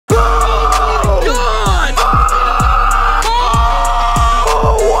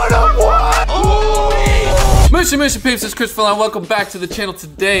Moochie peeps, it's Kristopher and welcome back to the channel.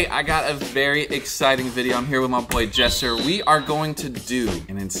 Today I got a very exciting video. I'm here with my boy Jiedel. We are going to do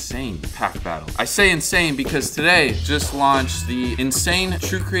an insane pack battle. I say insane because today just launched the insane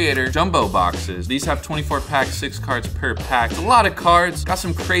True Creator jumbo boxes. These have 24 packs, 6 cards per pack. It's a lot of cards, got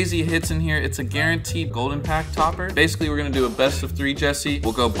some crazy hits in here. It's a guaranteed golden pack topper. Basically we're gonna do a best of 3, Jesse.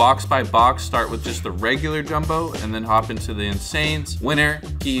 We'll go box by box, start with just the regular jumbo and then hop into the insanes. Winner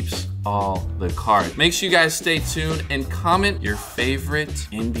keeps all the cards. Make sure you guys stay tuned and comment your favorite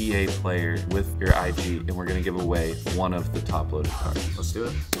NBA player with your IG, and we're gonna give away one of the top loaded cards. Let's do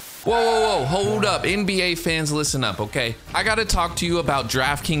it. Whoa, whoa, whoa, hold up. NBA fans, listen up, okay? I gotta talk to you about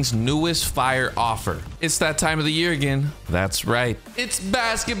DraftKings' newest fire offer. It's that time of the year again. That's right. It's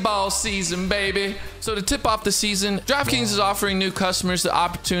basketball season, baby. So to tip off the season, DraftKings is offering new customers the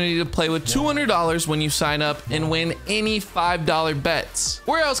opportunity to play with $200 when you sign up and win any $5 bets.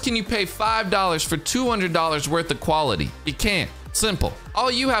 Where else can you pay $5 for $200 worth of quality? You can't. Simple.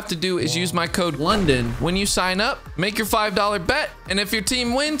 All you have to do is use my code LONDON when you sign up, make your $5 bet, and if your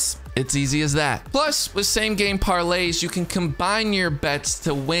team wins, it's easy as that. Plus, with same game parlays, you can combine your bets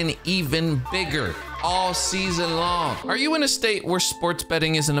to win even bigger all season long. Are you in a state where sports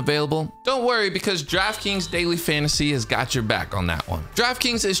betting isn't available? Don't worry, because DraftKings Daily Fantasy has got your back on that one.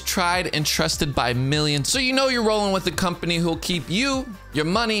 DraftKings is tried and trusted by millions, so you know you're rolling with a company who'll keep you, your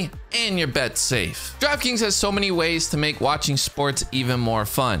money, and your bets safe. DraftKings has so many ways to make watching sports even more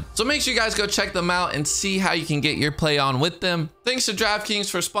fun. So make sure you guys go check them out and see how you can get your play on with them. Thanks to DraftKings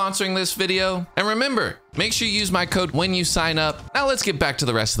for sponsoring this video. And remember, make sure you use my code when you sign up. Now let's get back to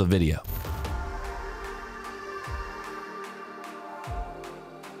the rest of the video.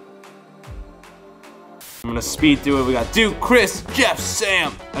 I'm gonna speed through it. We got Duke, Kris, Jeff,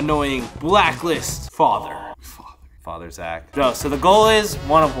 Sam, annoying Blacklist, Father Zach. So the goal is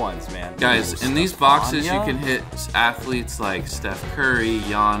 1 of 1s, man. Guys, in these boxes, you can hit athletes like Steph Curry,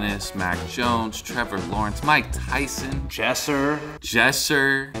 Giannis, Mac Jones, Trevor Lawrence, Mike Tyson, Jesser,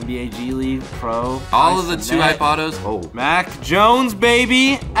 NBA G League Pro. All of the 2-hype autos. Oh, Mac Jones,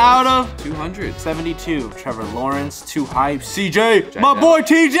 baby, out of 272. Trevor Lawrence, 2-hype. CJ, my boy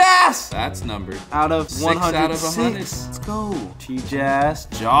T-Jazz. That's numbered. Out of 6 106. out of 100. Let's go. T-Jazz,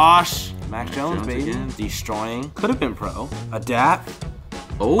 Josh, Mac Jones, baby. Again. Destroying. Could have been pro. Adapt.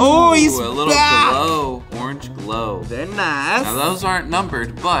 Oh, he's a little back. glow, orange glow. They're nice. Now those aren't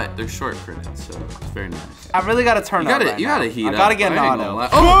numbered, but they're short printed, so it's very nice. I really gotta turn up right You now. gotta heat up. I gotta get an auto.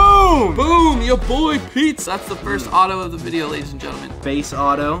 Oh, boom, your boy Pete's. That's the first auto of the video, ladies and gentlemen. Base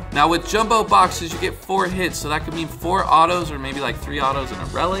auto. Now with jumbo boxes, you get 4 hits, so that could mean 4 autos or maybe like 3 autos and a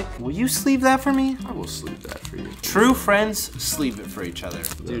relic. Will you sleeve that for me? I will sleeve that for you. True friends sleeve it for each other.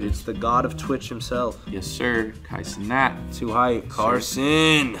 Dude, it's the god of Twitch himself. Yes, sir. Kyson Nat. 2-hype.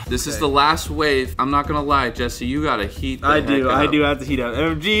 Carson. This is the last wave. I'm not gonna lie, Jesse, you gotta heat the I heck do up. have to heat up.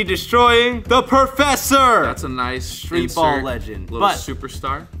 MG destroying the professor. That's a nice street ball legend. Little But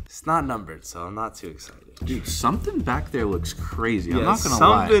superstar. it's not numbered, so I'm not too excited. Dude, something back there looks crazy. I'm Yeah, not gonna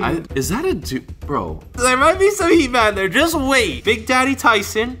lie. Is that a bro? There might be some heat back there. Just wait. Big Daddy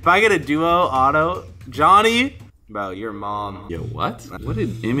Tyson. If I get a duo auto, Johnny. Bro, your mom. Yo, what? What did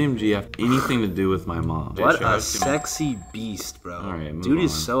MMG have anything to do with my mom? What a sexy beast, bro. All right, dude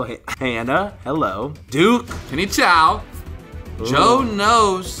is so Hannah, hello. Duke. Kenny Chow. Joe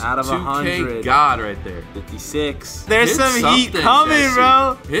knows. Out of 2K 100. God right there. 56. There's Hit some heat something, coming, Jesse.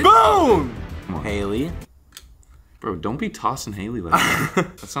 bro. Hit Boom. Come on. Haley. Bro, don't be tossing Haley like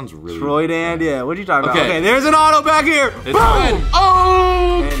that. That sounds really Troy Dan, bad. yeah. What are you talking about? Okay. Okay, there's an auto back here. It's Boom. red.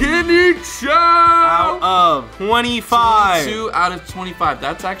 Oh, And Kenny Chow. out of 25. 22 out of 25.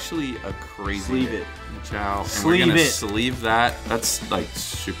 That's actually a crazy Sleeve hit. it. Chow. And Sleeve we're gonna it. sleeve that. That's like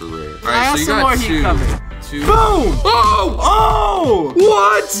super rare. All I right, have so you some got more heat coming. 2. Boom. Oh! Oh.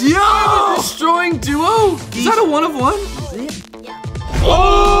 What? Yo. I'm a destroying duo? Is that a 1 of 1?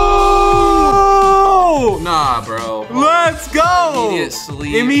 Oh! Nah, bro. Let's go! Immediate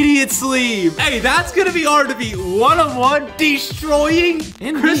sleeve. Immediate sleeve. Hey, that's gonna be hard to beat. 1 of 1, destroying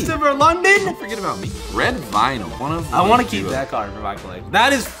And me. Christopher London. Don't forget about me. Red vinyl. 1 of 1. I want to keep that card for my collection.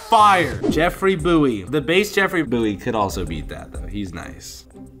 That is fire. Jeffrey Bowie. The base Jeffrey Bowie could also beat that though. He's nice.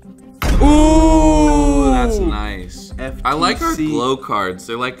 Ooh, That's nice. FTC. I like our glow cards.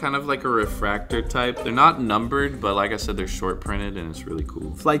 They're like kind of like a refractor type. They're not numbered, but like I said, they're short printed and it's really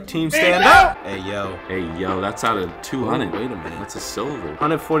cool. Flight team stand up. Hey, yo. Hey, yo, that's out of 200. Oh, wait a minute. That's a silver.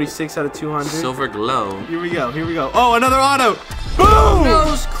 146 out of 200. Silver glow. Here we go. Here we go. Oh, another auto. Boom.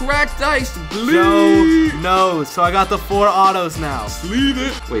 Nose cracked ice. Joe knows. So I got the 4 autos now. Sleeve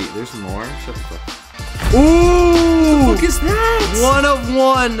it. Wait, there's more? Shut the fuck up. Ooh! What is that? 1 of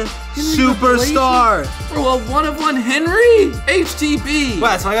 1 superstar. Bro, a 1 of 1 Henry HTB.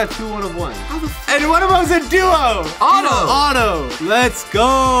 Wow, so I got 2 1 of 1. And one of them's a duo. Auto. Let's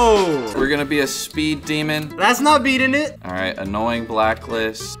go. We're gonna be a speed demon. That's not beating it. All right, annoying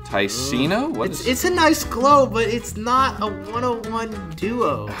blacklist. Ticino? What is It's a nice glow, but it's not a 1 of 1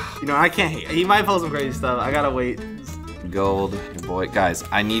 duo. You know, I can't hate. He might pull some crazy stuff. I gotta wait. gold? Your boy, guys,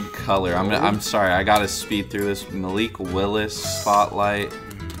 I need color. I'm sorry, I gotta speed through this. Malik Willis spotlight.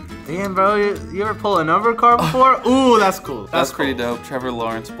 Damn, bro, you ever pull a number card before? Ooh, that's cool. That's pretty dope. Trevor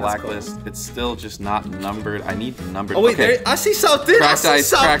Lawrence blacklist. Cool. It's still just not numbered. I need numbered. Oh wait, okay. I see something. Cracked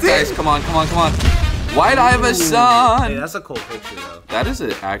ice. Cracked ice. Come on, come on, come on. White Iverson. Hey, that's a cool picture though. That is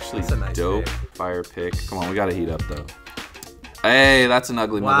actually a nice dope fire pick. Come on, we gotta heat up though. Hey, that's an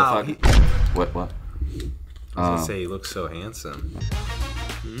ugly motherfucker. What? I was gonna say he looks so handsome.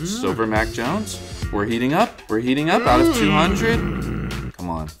 Silver Mac Jones. We're heating up. We're heating up out of 200. Come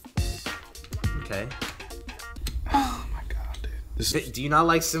on. Okay. Oh my god, dude. Do you not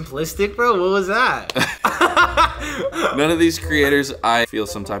like simplistic, bro? What was that? None of these creators I feel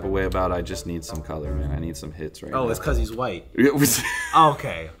some type of way about. I just need some color, man. I need some hits right now. Oh, it's because he's white.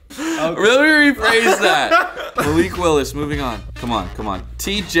 Okay. Really rephrase that. Malik Willis, moving on. Come on, come on.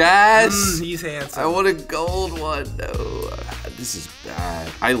 T Jazz. He's handsome. I want a gold one. No, this is bad.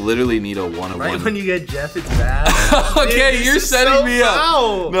 I literally need a 1 of 1. Right when you get Jeff, it's bad. Okay, dude, you're setting me up.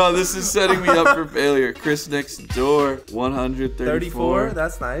 Foul. No, this is setting me up for failure. Kris next door, 134.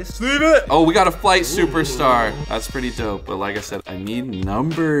 That's nice. Leave it. Oh, we got a flight superstar. That's pretty dope. But like I said, I need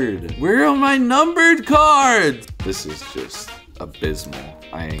numbered. Where are my numbered cards? This is just abysmal.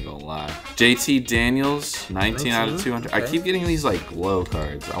 I ain't gonna lie. JT Daniels, 19 out of 200. Okay. I keep getting these like glow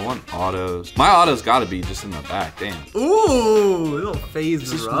cards. I want autos. My autos gotta be just in the back. Damn. Ooh, little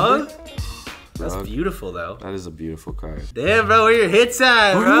phase rug. That's beautiful though. That is a beautiful card. Damn, bro, where your hits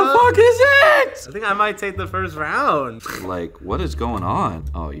at, bro? Where the fuck is it? I think I might take the first round. Like, what is going on?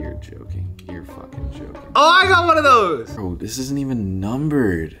 Oh, you're joking. You're fucking joking. Oh, I got one of those. Bro, this isn't even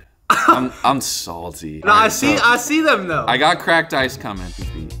numbered. I'm salty. No, I see them though. I got cracked ice coming.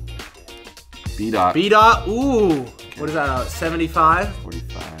 B-dot. B-dot, ooh. Okay. What is that, 75?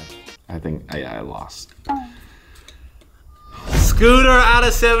 45. I think, yeah, I lost. Scooter out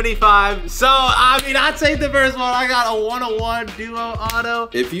of 75. So, I mean, I take the first one. I got a 1-on-1 duo auto.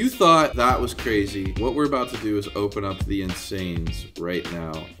 If you thought that was crazy, what we're about to do is open up the Insanes right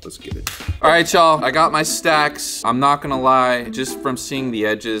now. Let's get it. All right, y'all. I got my stacks. I'm not gonna lie. Just from seeing the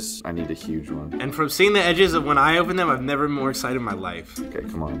edges, I need a huge one. And from seeing the edges of when I open them, I've never been more excited in my life. Okay,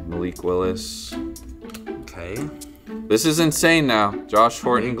 come on. Malik Willis. Okay. This is insane now. Josh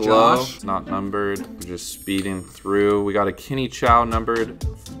Horton glow. It's not numbered. We're just speeding through. We got a Kenny Chow numbered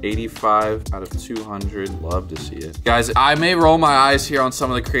 85 out of 200. Love to see it. Guys, I may roll my eyes here on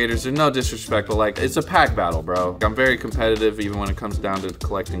some of the creators. There's no disrespect, but like, it's a pack battle, bro. I'm very competitive even when it comes down to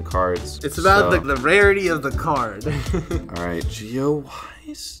collecting cards. It's about the rarity of the card. All right, Geo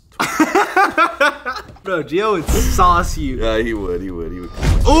Wise. Bro, Gio would sauce you. Yeah, he would. Ooh,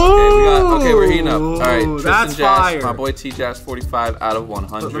 okay, we're heating up. All right, that's Tristan fire. Jazz, my boy T Jazz, 45 out of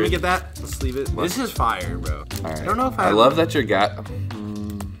 100. Let me get that. Let's leave it. What? This is fire, bro. All right. I don't know if I love that you're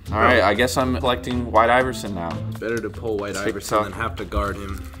all right, I guess I'm collecting White Iverson now. It's better to pull White Iverson than have to guard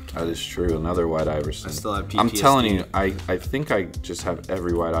him. That is true. Another White Iverson. I still have PTSD. I'm telling you, I think I just have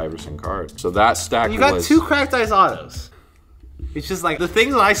every White Iverson card. So that stack You got 2 cracked ice autos. It's just like the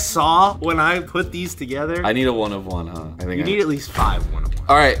things I saw when I put these together. I need a 1 of 1, huh? I think you need at least 5 1 of 1.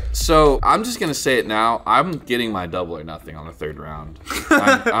 All right, so I'm just gonna say it now. I'm getting my double or nothing on the 3rd round.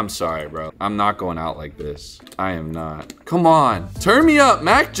 I'm sorry, bro. I'm not going out like this. I am not. Come on, turn me up.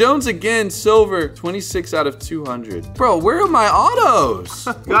 Mac Jones again, silver, 26 out of 200. Bro, where are my autos?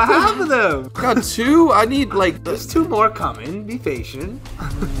 Got half of them. Got 2. I need like. There's 2 more coming. Be patient.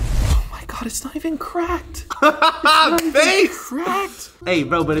 God, it's not even cracked. Cracked. Hey,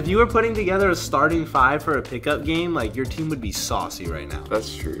 bro, but if you were putting together a starting 5 for a pickup game, like your team would be saucy right now.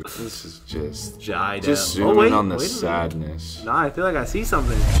 That's true. This is just Jiedel. Just zoom in on the sadness. Nah, I feel like I see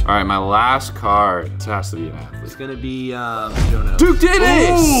something. All right, my last card. This has to be an athlete. It's gonna be Jono. Duke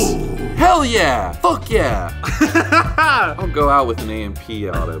Dennis! Hell yeah! Fuck yeah! I'll go out with an AMP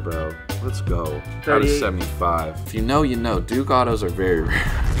auto, bro. Let's go. 38. Out of 75. If you know, you know. Duke autos are very rare.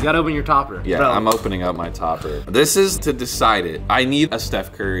 You gotta open your topper. Yeah, bro. I'm opening up my topper. This is to decide it. I need a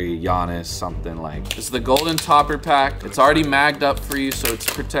Steph Curry, Giannis, something like. It's the golden topper pack. It's already magged up for you, so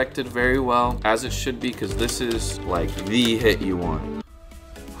it's protected very well, as it should be, because this is like the hit you want.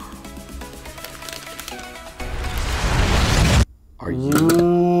 Are you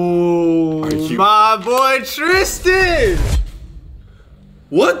My boy Tristan!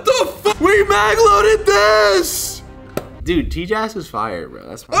 What the fuck? We mag loaded this! Dude, T-Jazz is fire, bro.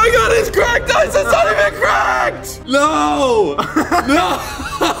 That's fire. I got his cracked ice. It's not even cracked. No, no,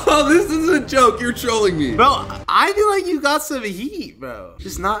 this is a joke. You're trolling me, Bro, I feel like you got some heat, bro.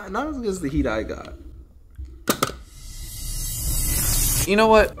 Just not as good as the heat I got. You know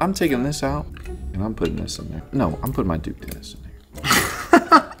what? I'm taking this out and I'm putting this in there. No, I'm putting my Duke Dennis in there.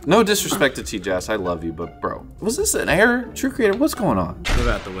 No disrespect to T-Jazz, I love you, but bro, was this an error? True Creator, what's going on? Move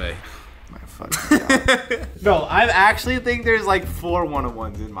out the way. My fucking God. No, I actually think there's like 4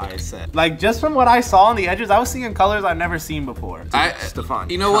 one-of-ones in my set. Like just from what I saw on the edges, I was seeing colors I've never seen before.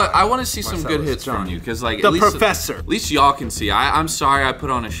 Stefan. You know what? I want to see some good hits from you, because like the Professor. At least y'all can see. I'm sorry I put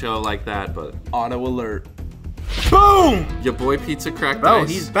on a show like that, but auto alert. Boom! Your boy Pizza cracked Bro, ice.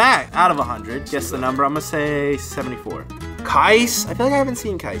 he's back out of 100. Guess the number. I'm gonna say 74. Kais. I feel like I haven't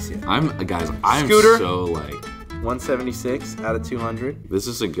seen Kais yet. I'm Scooter. so like 176 out of 200. this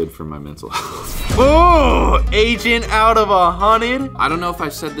isn't good for my mental health. Oh, Agent out of 100. I don't know if I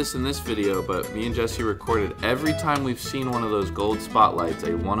said this in this video, but me and Jesse recorded every time we've seen one of those gold spotlights,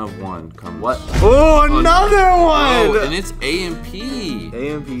 a 1-of-1 comes. What? Oh, another one! Oh, and it's AMP.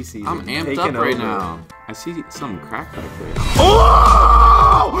 AMP season. I'm amped up right now. I see some crack back there.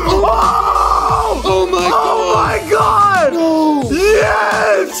 Oh! Oh! Oh my God! Oh my God! No!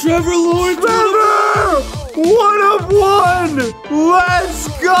 Yes! Trevor Lawrence! Trevor! 1-of-1! Let's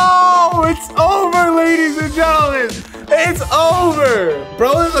go! It's over, ladies and gentlemen! It's over!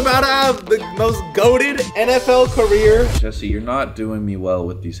 Bro is about to have the most goated NFL career. Jesse, you're not doing me well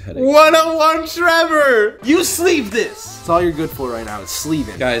with these headaches. 1-of-1 Trevor! You sleeve this! That's all you're good for right now is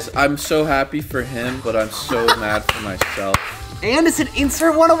sleeving. Guys, I'm so happy for him, but I'm so mad for myself. And it's an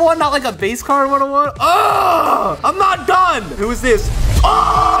insert 1-of-1, not like a base card 1-of-1. Oh! I'm not done! Who is this? Oh!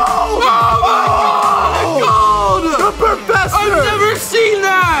 Oh my God! The Professor! I've never seen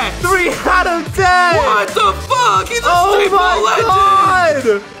that! 3 out of 10! What the fuck? He's a Oh staple legend! my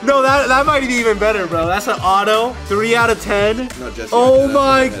God! No, that might be even better, bro. That's an auto. 3 out of 10. No, Jesse, Oh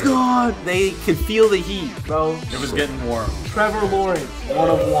my God! They can feel the heat, bro. It was getting warm. Trevor Lawrence,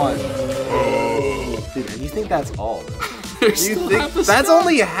 1-of-1. Dude, you think that's all? You think that's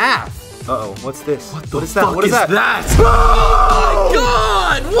only half? Uh-oh, what's this? What is that? fuck What is that? Oh my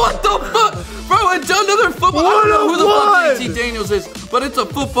God! What the fuck? Bro, it's another football. I don't know who the fuck JT Daniels is, but it's a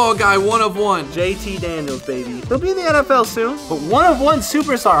football guy, 1-of-1. JT Daniels, baby. He'll be in the NFL soon. But 1-of-1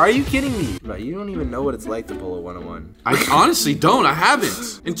 superstar, are you kidding me? Bro, you don't even know what it's like to pull a 1-of-1. I honestly don't. I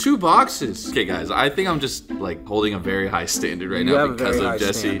haven't. In 2 boxes. Okay, guys, I think I'm just like holding a very high standard right now because of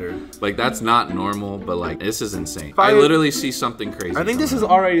Jesse. Like, that's not normal, but like, this is insane. I literally see something crazy. I think this is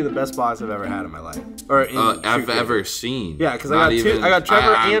already the best box I've ever had in my life. Or I've ever seen. Yeah, because I got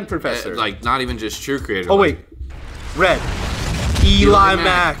Trevor and Professor. Like, not even just True Creator. Oh, wait. Red. Eli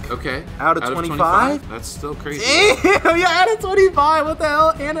Mack. Okay. Out of 25? That's still crazy. Damn, yeah, out of 25. What the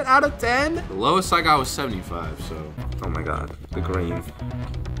hell? And an out of 10? The lowest I got was 75, so. Oh my God. The green.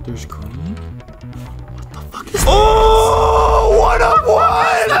 There's green? Oh!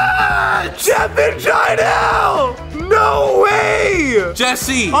 1-of-1! Jeff and Jiedel! No way!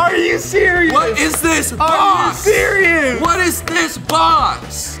 Jesse! Are you serious? What is this box? Are you serious? What is this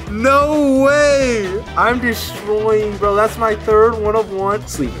box? No way! I'm destroying, bro. That's my 3rd 1-of-1.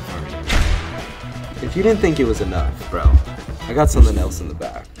 Sleep it for me. If you didn't think it was enough, bro, I got something else in the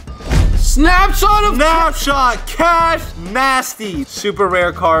back. Snapshot Cash Nasty. Super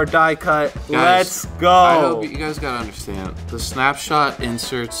rare card, die cut. Guys, let's go. I hope you guys gotta understand. The snapshot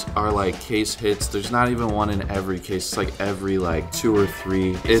inserts are like case hits. There's not even one in every case. It's like every like 2 or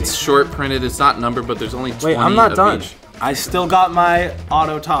 3. It's short printed. It's not numbered, but there's only 20 Wait, I'm not of done. each. I still got my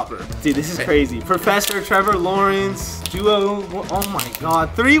auto topper. Dude, this is crazy. Professor, Trevor Lawrence, duo. Oh my God.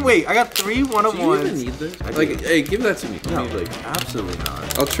 3, wait, I got 3 1-of-1s. Do you even need this? Like, hey, give that to me. No, Like, absolutely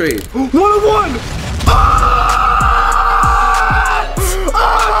not. I'll trade. 1-of-1! Ah!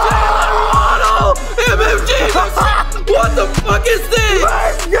 MMG! What the fuck is this?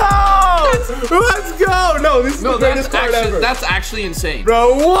 Let's go! Let's go! No, this is the greatest card ever. That's actually insane.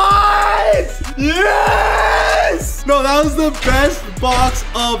 Bro, what? Yes! No, that was the best box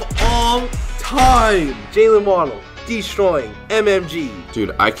of all time. Jalen Waddle, destroying MMG.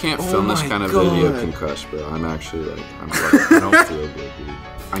 Dude, I can't film this kind of video concussed, bro. I'm actually like, I don't feel good, dude.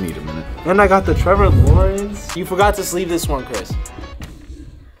 I need a minute. And I got the Trevor Lawrence. You forgot to sleeve this one, Kris.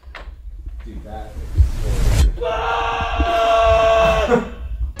 Dude, that is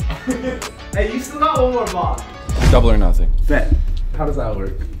Hey, you still got one more box. Double or nothing. Bet. How does that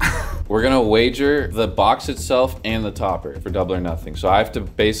work? We're gonna wager the box itself and the topper for double or nothing. So I have to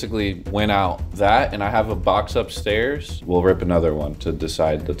basically win out that, and I have a box upstairs. We'll rip another one to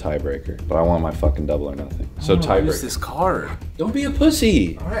decide the tiebreaker. But I want my fucking double or nothing. So tiebreaker. Use this card. Don't be a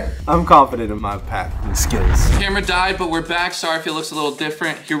pussy. All right. I'm confident in my pack skills. Camera died, but we're back. Sorry if it looks a little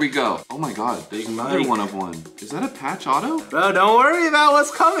different. Here we go. Oh my God, there's another one of one. Is that a patch auto? Bro, don't worry about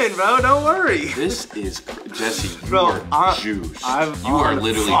what's coming, bro. Don't worry. This is, Jesse, you Bro, are juice. You are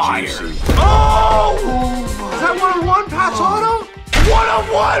literally fire. juicy. Oh! Is that 1-of-1 patch auto?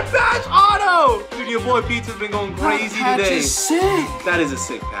 1-of-1 patch auto! Dude, your boy Pizza's been going crazy that patch today. Is sick. That is a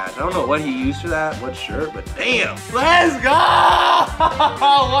sick patch. I don't know what he used for that, what shirt, but damn. Let's go!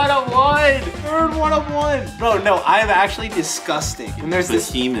 1-of-1! Third 1-of-1. Bro, no, I am actually disgusting. And there's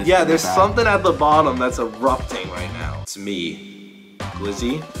this, yeah, there's something at the bottom that's erupting right now. It's me.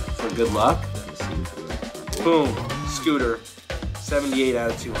 Glizzy, for good luck. Boom, Scooter. 78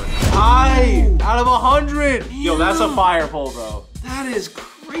 out of 200. High out of 100. Damn. Yo, that's a fire pole, bro. That is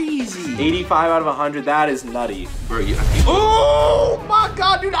crazy. 85 out of 100. That is nutty. Bro, oh my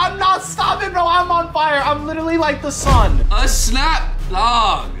God, dude, I'm not stopping, bro. I'm on fire. I'm literally like the sun. A snap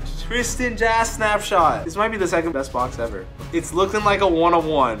dog. Tristan Jazz snapshot. This might be the second best box ever. It's looking like a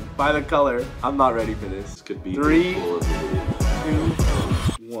 1-of-1 by the color. I'm not ready for this. This could be 3, 2,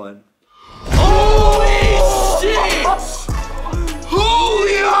 1. Holy shit!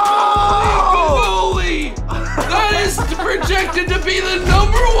 Holy moly! That is projected to be the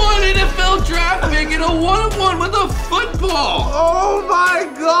 #1 NFL draft pick in a 1-of-1 with a football. Oh my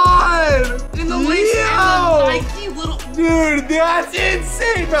God! In the lace and the Nike little. Dude, that's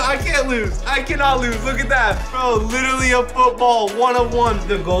insane, bro. I can't lose. I cannot lose. Look at that, bro. Literally a football 1-of-1.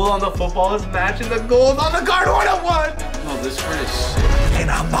 The gold on the football is matching the gold on the card 1-of-1. Oh, this card is sick.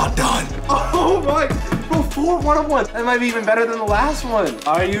 And I'm not done. Oh my. Bro, 4 1-of-1s. That might be even better than the last one.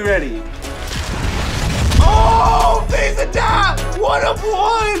 Are you ready? Oh, face of that!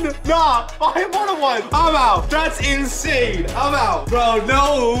 1-of-1! Nah, 5 1-of-1s. I'm out. That's insane. I'm out. Bro,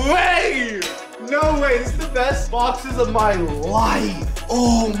 no way! No way. This is the best boxes of my life.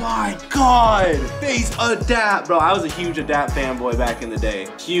 Oh my God. Face adapt. Bro, I was a huge adapt fanboy back in the day.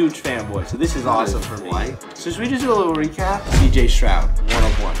 Huge fanboy. So this is awesome for me. So should we just do a little recap? CJ Stroud,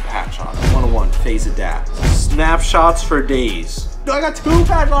 1-of-1 patch auto. 1-of-1 phase adapt. Snapshots for days. I got 2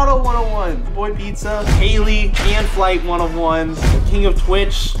 patch auto 1-of-1s. Boy Pizza, Haley, and Flight 1-of-1s. The King of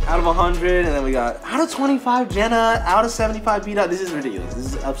Twitch out of 100. And then we got out of 25 Jenna, out of 75 beat up. This is ridiculous.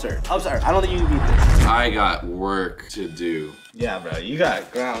 This is absurd. Absurd. I don't think you can beat this. I got work to do. Yeah, bro, you got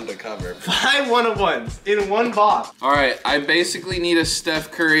ground to cover. 5 1-of-1s in one box. All right, I basically need a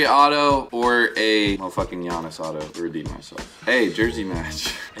Steph Curry auto or a motherfucking Giannis auto to redeem myself. Hey, jersey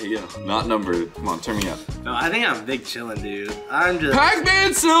match. Hey, yo, not numbered. Come on, turn me up. No, I think I'm big chillin', dude. I'm just...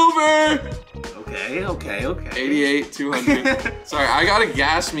 Pac-Man Silver! Okay. 88, 200. Sorry, I gotta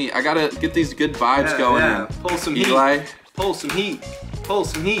gas me. I gotta get these good vibes going. Yeah. Pull some Eli. Heat. Pull some heat. Pull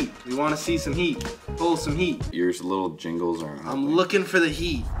some heat. We want to see some heat. Pull some heat. Your little jingles are. I'm looking for the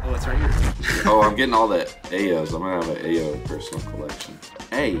heat. Oh, it's right here. Oh, I'm getting all the AOs. I'm gonna have an AO personal collection.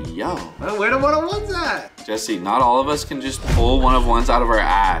 Hey, yo. Where the 1-of-1s at? Jesse, not all of us can just pull 1-of-1s out of our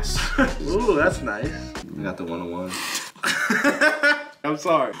ass. Ooh, that's nice. I got the 1-of-1. I'm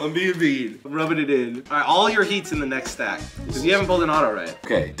sorry. I'm being mean. I'm rubbing it in. All right, all your heat's in the next stack. Because you haven't pulled an auto right.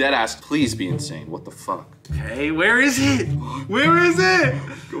 Okay, deadass, please be insane. What the fuck? Okay, where is it? Where is it?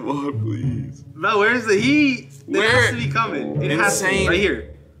 Come on, please. Bro, where's the heat? Where? It has to be coming. It has to be. Right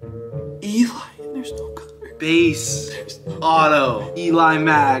here. Eli, there's no color. Base. Auto. Eli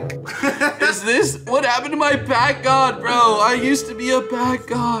Mac. Is this what happened to my pack god, bro? I used to be a pack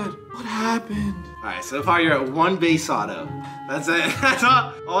god. What happened? All right, so far you're at 1 base auto. That's it. That's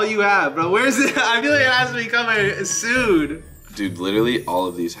all you have, bro. Where's it? I feel like it has to be coming soon. Dude, literally all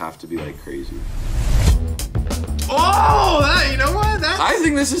of these have to be like crazy. Oh, you know what? I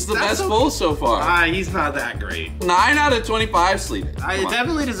think this is the best pull so far. He's not that great. 9 out of 25 sleeve. It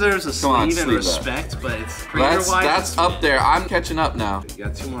definitely deserves a sleeve and respect, but it's creator-wise. That's up there. I'm catching up now. You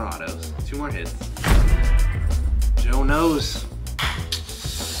got 2 more autos, 2 more hits. Joe knows.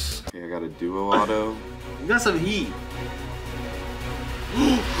 Okay, I got a duo auto. You got some heat.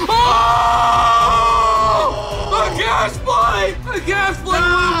 Oh! A gas play! A gas play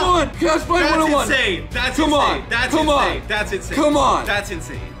 1-of-1! Gas play 1-of-1! That's insane! That's insane! That's insane! That's insane! Come on! That's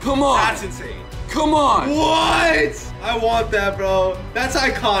insane! Come on! That's insane! Come on! What? I want that, bro. That's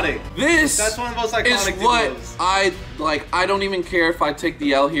iconic. That's one of the most iconic is what duos. I like. I don't even care if I take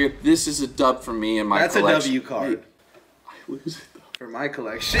the L here. This is a dub for me and my collection. That's a W card. I lose it though. For my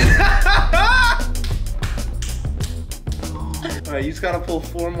collection. All right, you just gotta pull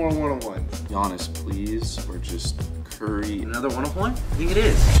 4 more 1-of-1s. Giannis, please, or just Curry. Another 1-of-1? I think it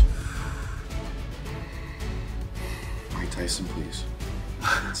is. Mike Tyson, please.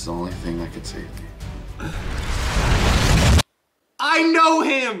 It's the only thing that could save me. I know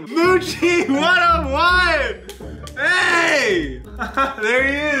him! Moochie, 1-of-1! Hey! There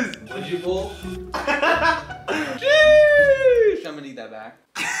he is! What'd you pull? Sheesh! I'm gonna need that back.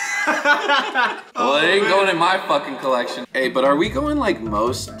 Well, it ain't going in my fucking collection. Hey, but are we going like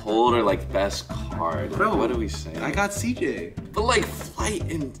most pulled or like best card? Bro, what are we saying? I got CJ. But like Flight,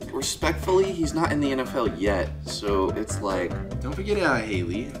 and respectfully, he's not in the NFL yet. So it's like, Don't forget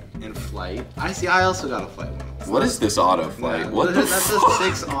Haley and Flight. I also got a Flight one. what is this auto Flight? What the That's fuck?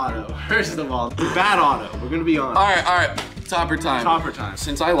 a 6 auto. First of all, bad auto. We're gonna be on. All right. Topper time. Topper time.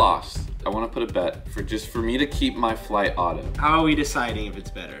 Since I lost, I want to put a bet for me to keep my Flight auto. How are we deciding if it's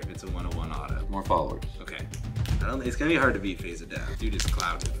better? If it's a 1-of-1 auto? More followers. Okay. It's gonna be hard to beat Phase of Death. Dude is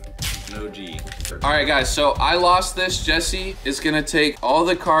clouded. No G. All right, guys. So I lost this. Jesse is gonna take all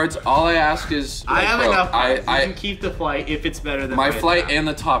the cards. All I ask is, I have enough cards. I You can keep the Flight if it's better than my my Flight attack. and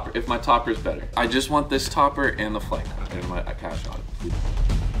the topper. If my topper is better, I just want this topper and the Flight and my cash auto.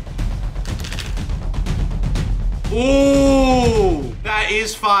 Ooh, that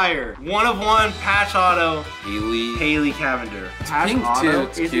is fire. 1-of-1 patch auto. Haley Cavender. Patch pink auto. too.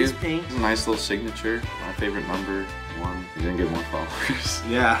 It's It cute. is pink. It's a nice little signature. My favorite number 1. You didn't get more followers.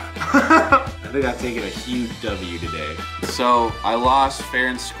 Yeah. I think I've taken a huge W today. So I lost fair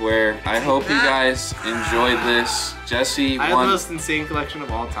and square. I hope you guys enjoyed this. Jesse I have the won. most insane collection of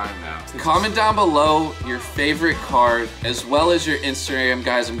all time now. Comment down below your favorite card as well as your Instagram,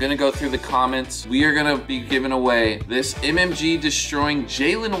 guys. I'm gonna go through the comments. We are gonna be giving away this MMG destroying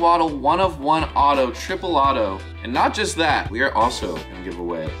Jalen Waddle 1-of-1 auto, triple auto. And not just that, we are also gonna give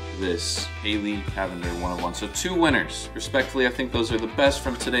away this Haley Cavender 1-of-1. So 2 winners. Respectfully, I think those are the best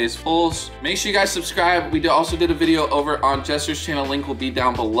from today's pulls. Make sure you guys subscribe. We also did a video over on Jester's channel. Link will be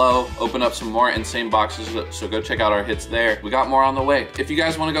down below. Open up some more insane boxes, so go check out our hits there. We got more on the way. If you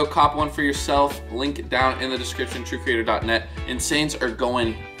guys want to go cop one for yourself, link down in the description, truecreator.net. Insanes are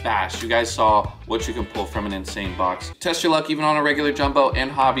going fast. You guys saw what you can pull from an insane box. Test your luck even on a regular jumbo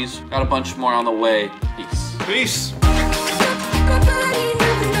and hobbies. Got a bunch more on the way. Peace. Peace.